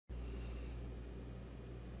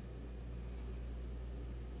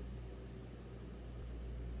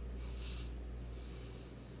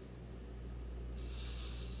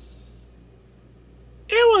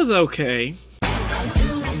was okay.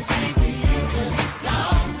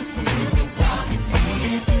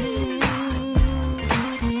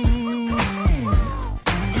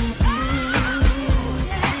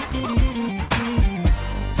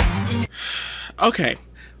 Okay,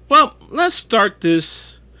 well, let's start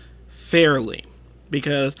this fairly,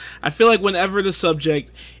 because I feel like whenever the subject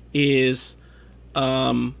is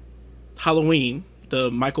Halloween, the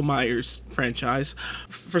Michael Myers franchise,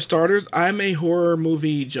 for starters, I'm a horror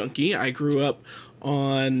movie junkie. I grew up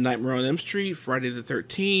on Nightmare on Elm Street, Friday the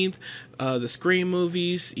 13th, the Scream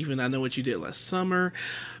movies, even I Know What You Did Last Summer,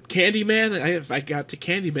 Candyman. I got to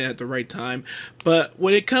Candyman at the right time. But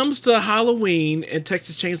when it comes to Halloween and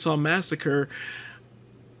Texas Chainsaw Massacre,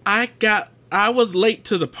 I was late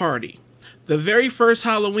to the party. The very first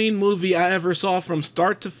Halloween movie I ever saw from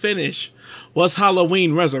start to finish was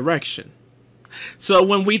Halloween Resurrection. So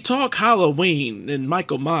when we talk Halloween and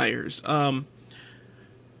Michael Myers, I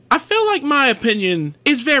feel like my opinion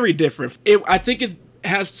is very different. I think it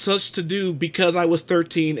has such to do because I was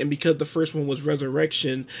 13 and because the first one was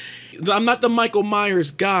Resurrection. I'm not the Michael Myers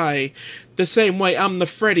guy the same way I'm the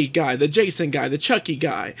Freddy guy, the Jason guy, the Chucky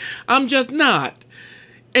guy. I'm just not.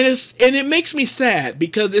 And it makes me sad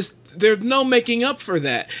because there's no making up for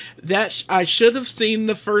that. I should have seen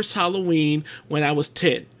the first Halloween when I was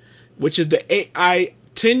 10, which is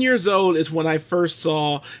 10 years old is when I first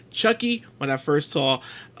saw Chucky, when I first saw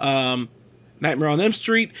Nightmare on Elm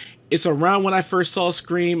Street. It's around when I first saw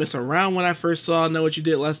Scream. It's around when I first saw Know What You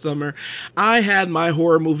Did Last Summer. I had my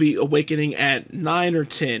horror movie awakening at 9 or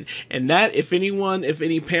 10. And that, if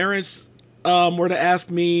any parents were to ask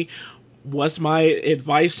me what's my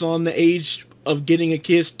advice on the age of getting a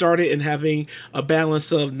kid started and having a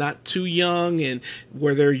balance of not too young and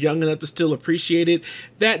where they're young enough to still appreciate it,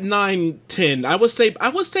 that 9, 10, I would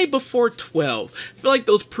say before 12. I feel like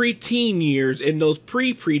those preteen years and those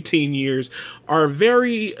preteen years are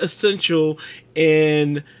very essential,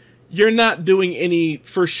 and you're not doing any,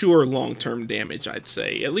 for sure, long-term damage, I'd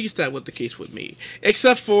say. At least that was the case with me.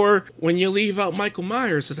 Except for when you leave out Michael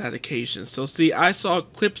Myers at that occasion. So see, I saw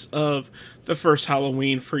clips of the first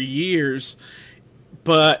Halloween for years,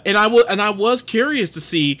 and I was curious to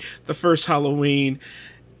see the first Halloween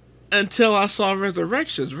until I saw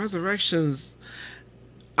Resurrections.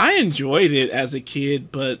 I enjoyed it as a kid,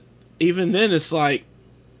 but even then it's like,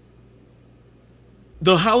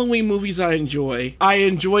 the Halloween movies I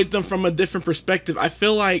enjoyed them from a different perspective. I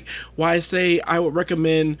feel like why I say I would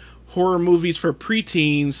recommend horror movies for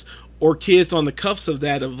preteens or kids on the cuffs of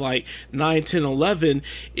that, of like 9, 10, 11,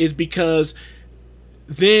 is because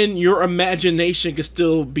then your imagination can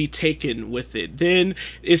still be taken with it. Then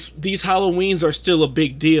these Halloweens are still a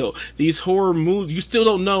big deal. These horror movies, you still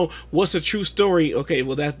don't know what's a true story. Okay,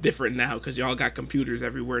 well, that's different now because y'all got computers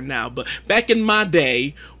everywhere now. But back in my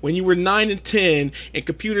day, when you were 9 and 10 and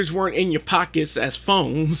computers weren't in your pockets as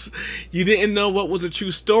phones, you didn't know what was a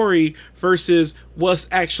true story versus what's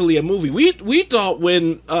actually a movie. We thought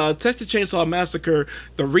when Texas Chainsaw Massacre,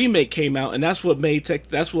 the remake, came out, and that's what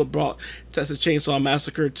brought Texas Chainsaw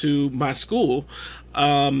Massacre to my school,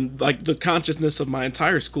 like the consciousness of my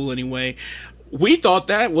entire school anyway. We thought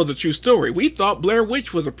that was a true story. We thought Blair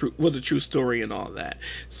Witch was a true story and all that.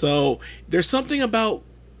 So there's something about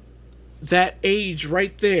that age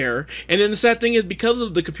right there. And then the sad thing is, because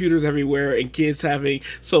of the computers everywhere and kids having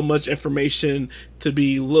so much information to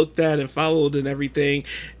be looked at and followed and everything,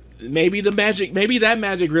 maybe that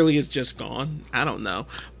magic really is just gone. I don't know.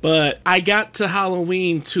 But I got to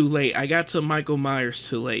Halloween too late. I got to Michael Myers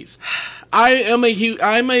too late. I'm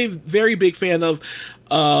a very big fan of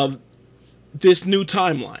this new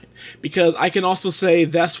timeline, because I can also say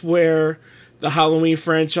that's where the Halloween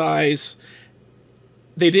franchise,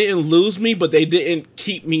 they didn't lose me, but they didn't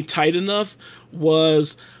keep me tight enough,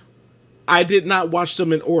 was I did not watch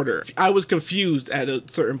them in order. I was confused at a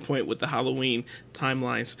certain point with the Halloween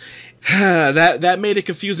timelines. that made it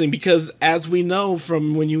confusing because, as we know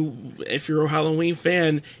from if you're a Halloween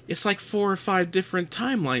fan, it's like 4 or 5 different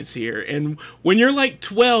timelines here. And when you're like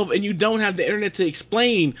 12 and you don't have the internet to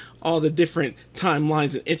explain all the different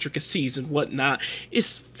timelines and intricacies and whatnot,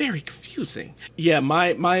 it's very confusing. Yeah,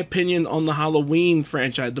 my opinion on the Halloween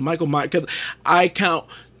franchise, the Michael Myers, because I count,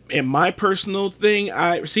 in my personal thing,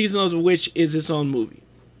 Season of the Witch is its own movie.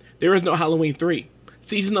 There is no Halloween 3.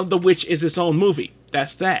 Season of the Witch is its own movie.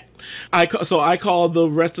 That's that. So I call the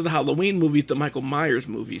rest of the Halloween movies the Michael Myers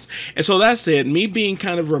movies. And so that's it. Me being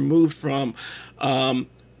kind of removed from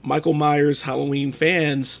Michael Myers Halloween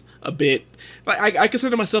fans a bit, like I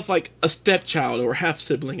consider myself like a stepchild or half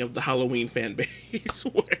sibling of the Halloween fan base,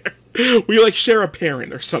 where we like share a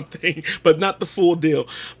parent or something, but not the full deal.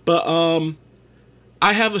 But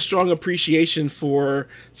I have a strong appreciation for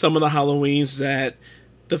some of the Halloweens that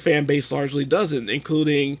the fan base largely doesn't,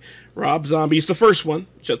 including Rob Zombie's the first one,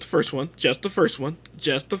 just the first one, just the first one,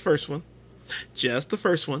 just the first one, just the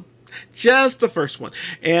first one, just the first one,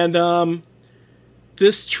 and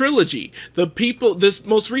this trilogy, this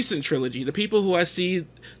most recent trilogy, the people who I see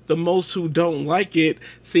the most who don't like it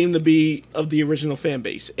seem to be of the original fan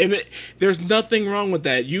base, and there's nothing wrong with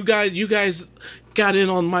that. You guys got in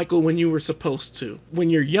on Michael when you were supposed to. When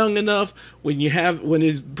you're young enough, when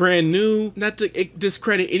it's brand new, not to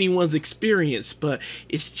discredit anyone's experience, but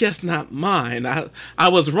it's just not mine. I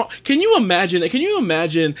was wrong. Can you imagine?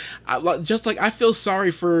 Just like I feel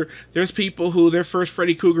sorry for, there's people who their first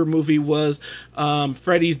Freddy Krueger movie was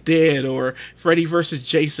Freddy's Dead or Freddy versus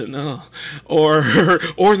Jason, or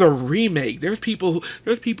the remake. There's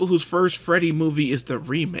people whose first Freddy movie is the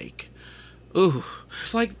remake. Ooh,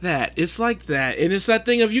 it's like that. And it's that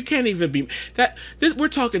thing of, you can't even be that. We're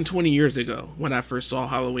talking 20 years ago when I first saw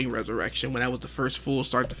Halloween Resurrection, when that was the first full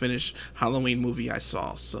start to finish Halloween movie I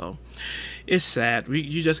saw. So it's sad.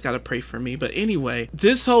 You just gotta pray for me. But anyway,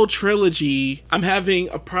 this whole trilogy, I'm having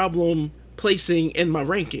a problem placing in my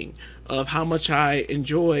ranking of how much I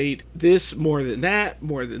enjoyed this more than that,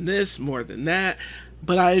 more than this, more than that.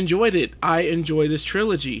 But I enjoyed it. I enjoy this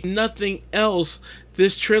trilogy. Nothing else.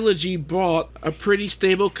 This trilogy brought a pretty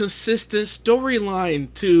stable, consistent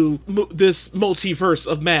storyline to this multiverse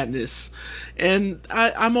of madness. And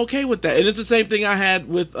I'm okay with that. And it's the same thing I had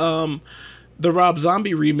with the Rob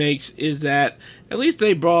Zombie remakes, is that at least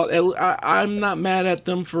they brought... I'm not mad at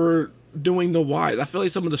them for doing the whys. I feel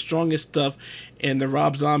like some of the strongest stuff in the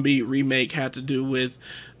Rob Zombie remake had to do with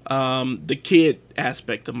the kid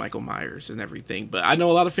aspect of Michael Myers and everything. But I know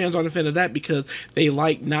a lot of fans aren't a fan of that because they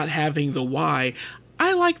like not having the why.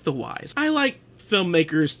 I like the whys. I like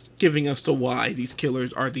filmmakers giving us the why these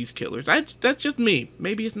killers are these killers. That's just me.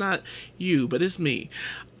 Maybe it's not you, but it's me.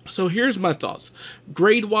 So here's my thoughts.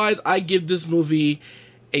 Grade-wise, I give this movie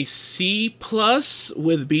a C+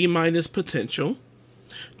 with B- potential.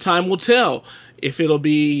 Time will tell if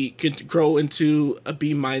could grow into a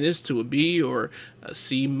B- to a B, or a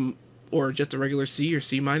C, or just a regular C or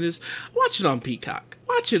C-. Watch it on Peacock.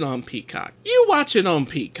 Watch it on Peacock. You watch it on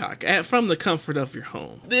Peacock from the comfort of your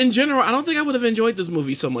home. In general, I don't think I would have enjoyed this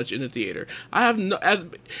movie so much in the theater. I have no,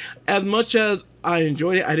 as much as I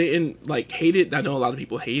enjoyed it, I didn't hate it. I know a lot of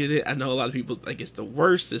people hated it. I know a lot of people it's the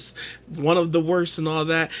worst. It's one of the worst and all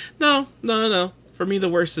that. No. For me, the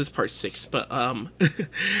worst is part 6. But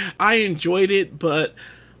I enjoyed it, but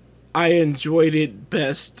I enjoyed it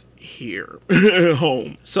best here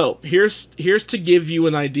home. So here's to give you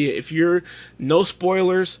an idea. If you're, no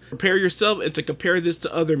spoilers, prepare yourself and to compare this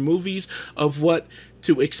to other movies of what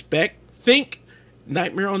to expect. Think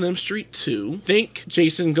Nightmare on Elm Street 2, think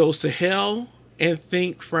Jason Goes to Hell, and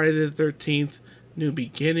think Friday the 13th New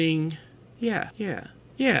Beginning. Yeah.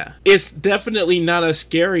 It's definitely not as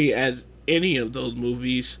scary as any of those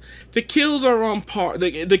movies. The kills are on par.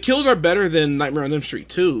 The kills are better than Nightmare on Elm Street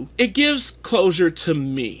 2. It gives closure to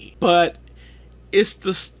me, but it's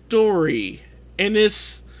the story, and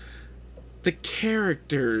it's the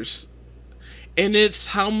characters, and it's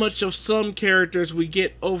how much of some characters we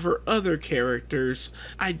get over other characters.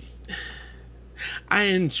 I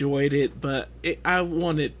enjoyed it, but I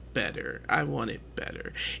want it better.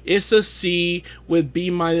 It's a C with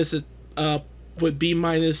B- with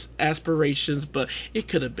B- aspirations, but it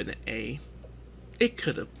could have been an A. It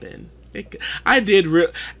could have been.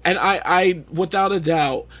 I without a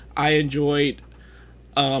doubt, I enjoyed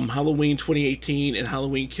Halloween 2018 and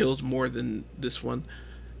Halloween Kills more than this one.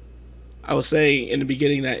 I was saying in the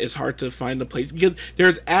beginning that it's hard to find a place because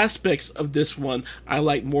there's aspects of this one I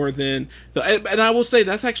like more than and I will say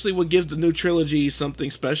that's actually what gives the new trilogy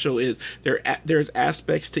something special, is there's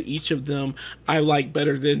aspects to each of them I like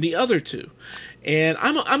better than the other two, and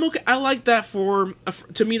I'm okay. I like that. To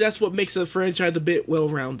me, that's what makes a franchise a bit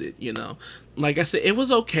well-rounded. Like I said, it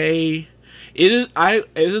was okay. It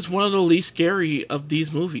is one of the least scary of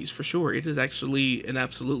these movies, for sure. It is actually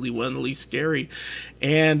absolutely one of the least scary,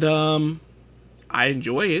 and I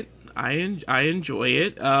enjoy it. I enjoy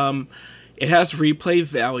it. It has replay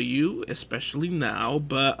value, especially now,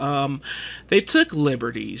 but they took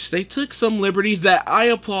liberties. They took some liberties that I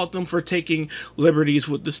applaud them for taking liberties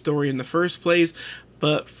with the story in the first place,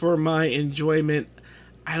 but for my enjoyment,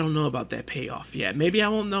 I don't know about that payoff yet. Maybe I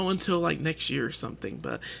won't know until next year or something,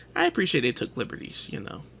 but I appreciate they took liberties,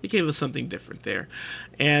 They gave us something different there.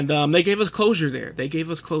 And they gave us closure there.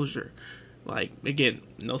 Again,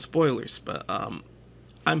 no spoilers, but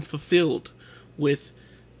I'm fulfilled with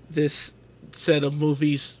this set of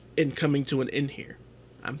movies and coming to an end here.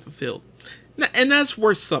 I'm fulfilled. And that's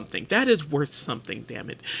worth something. That is worth something, damn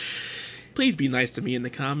it. Please be nice to me in the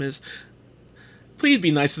comments. Please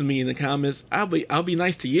be nice to me in the comments. I'll be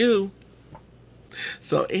nice to you.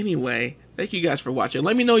 So anyway, thank you guys for watching.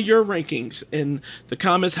 Let me know your rankings in the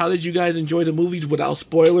comments. How did you guys enjoy the movies without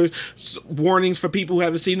spoilers? Warnings for people who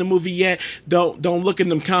haven't seen the movie yet. Don't look in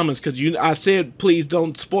them comments, because I said please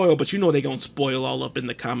don't spoil, but you know they're gonna spoil all up in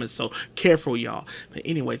the comments. So careful, y'all. But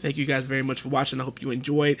anyway, thank you guys very much for watching. I hope you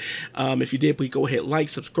enjoyed. If you did, please go ahead, like,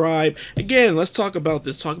 subscribe. Again, let's talk about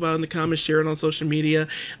this. Talk about it in the comments. Share it on social media.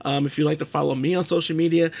 If you'd like to follow me on social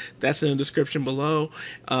media, that's in the description below.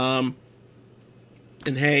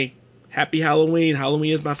 And hey, happy Halloween.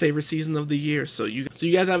 Halloween is my favorite season of the year. So you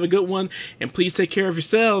guys have a good one, and please take care of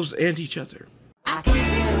yourselves and each other. I can feel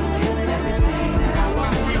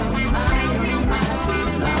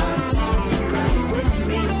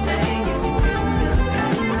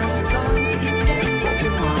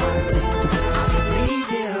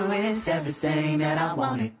everything that I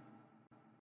wanted.